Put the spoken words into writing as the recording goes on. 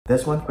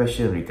There's one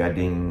question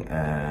regarding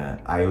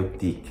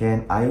IoT.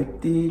 Can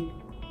IoT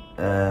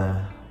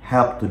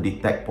help to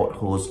detect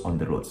potholes on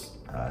the roads?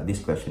 This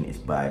question is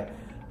by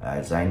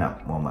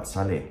Zainab Muhammad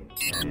Saleh.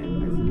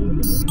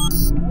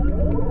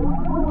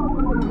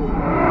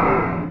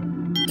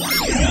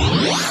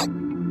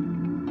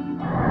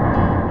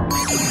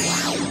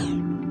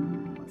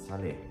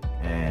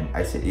 And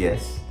I said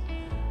yes.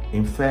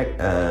 In fact,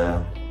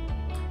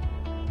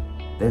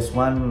 there's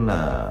one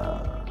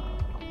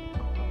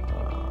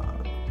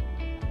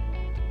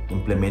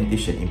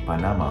implementation in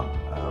Panama.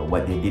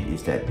 What they did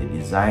is that they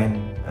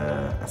designed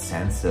a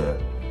sensor,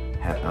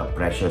 have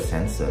pressure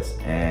sensors,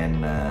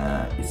 and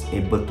it's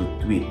able to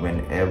tweet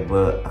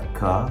whenever a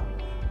car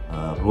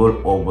roll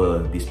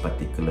over this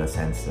particular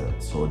sensor.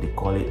 So they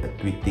call it a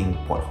tweeting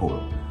pothole.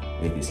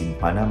 It is in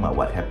Panama.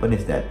 What happened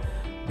is that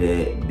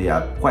they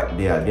are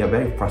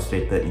very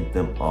frustrated in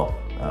terms of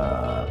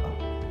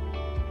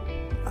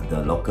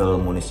the local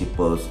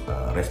municipals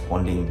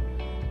responding.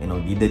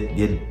 They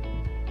did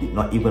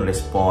not even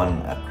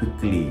respond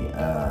quickly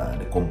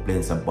the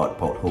complaints about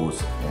potholes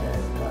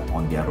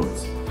on their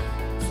roads.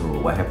 So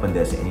what happened,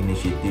 there's an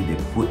initiative, they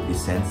put the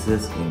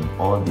sensors in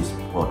all these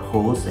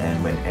potholes,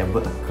 and whenever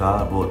a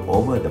car rolled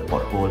over the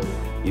pothole,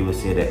 it will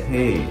say that,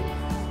 hey,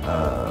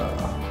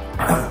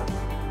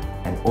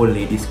 an old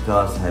lady's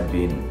cars have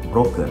been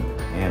broken,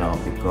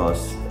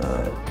 because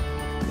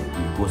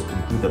it goes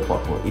into the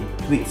pothole. It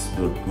tweets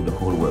to the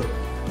whole world.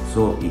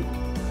 So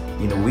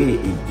in a way,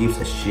 it gives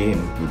a shame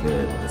to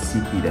the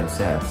city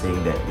themselves,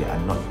 saying that they are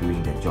not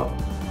doing their job.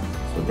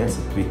 So that's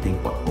a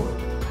tweeting pothole.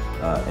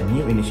 A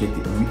new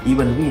initiative,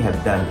 even we have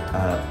done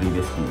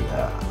previously.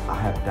 I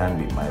have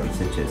done with my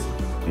researchers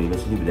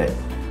previously that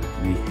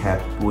we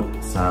have put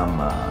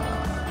some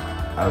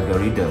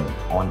algorithm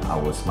on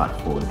our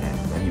smartphone, and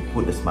when you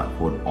put the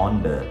smartphone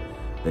on the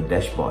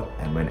dashboard,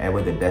 and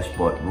whenever the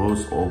dashboard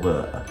rolls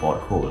over a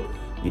pothole,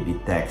 it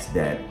detects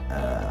that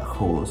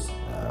hole's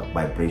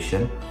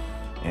vibration,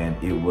 and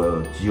it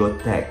will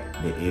geotag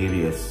the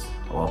areas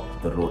of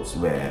the roads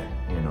where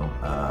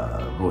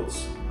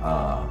roads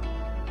are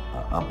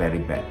very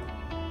bad.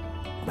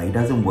 But it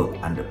doesn't work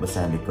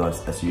 100%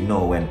 because, as you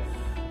know, when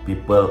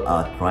people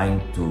are trying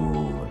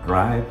to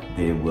drive,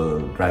 they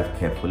will drive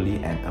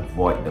carefully and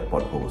avoid the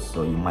potholes.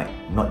 So you might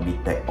not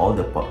detect all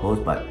the potholes,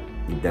 but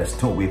if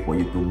there's no way for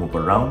you to move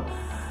around,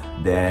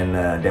 then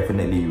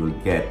definitely you will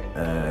get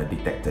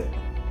detected.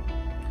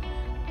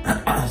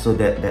 So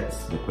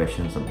that's the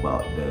questions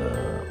about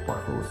the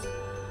potholes.